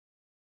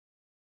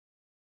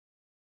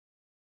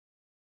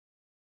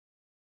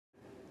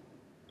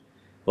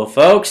Well,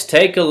 folks,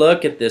 take a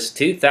look at this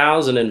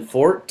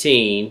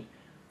 2014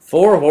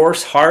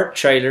 4-horse Hart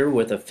trailer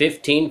with a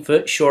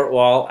 15-foot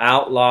Shortwall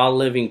Outlaw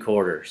living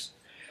quarters.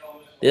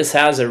 This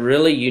has a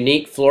really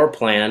unique floor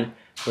plan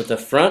with a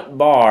front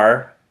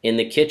bar in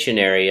the kitchen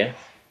area,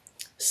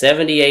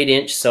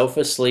 78-inch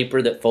sofa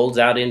sleeper that folds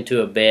out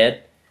into a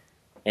bed,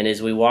 and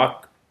as we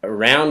walk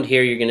around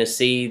here you're going to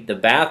see the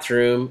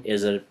bathroom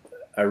is a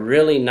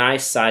really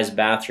nice sized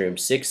bathroom,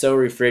 6.0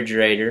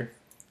 refrigerator,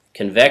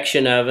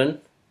 convection oven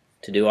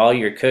to do all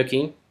your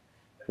cooking,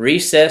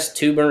 recessed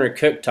 2-burner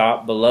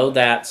cooktop below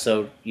that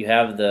so you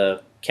have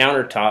the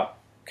countertop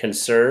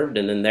conserved,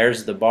 and then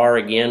there's the bar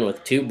again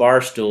with 2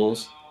 bar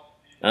stools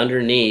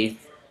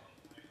underneath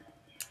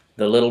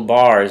the little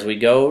bar. As we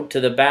go to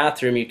the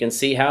bathroom you can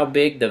see how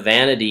big the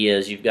vanity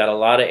is. You've got a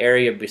lot of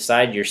area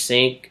beside your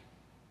sink,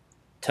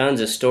 tons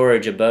of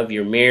storage above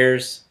your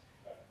mirrors,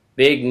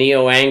 big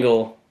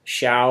neo-angle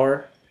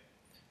shower,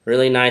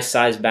 really nice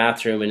sized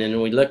bathroom. And then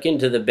when we look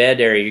into the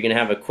bed area, you're going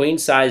to have a queen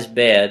size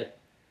bed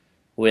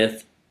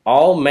with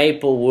all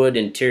maple wood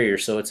interior,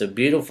 so it's a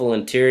beautiful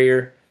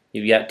interior.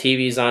 You've got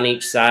TVs on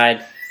each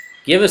side.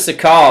 Give us a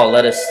call,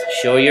 let us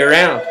show you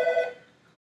around.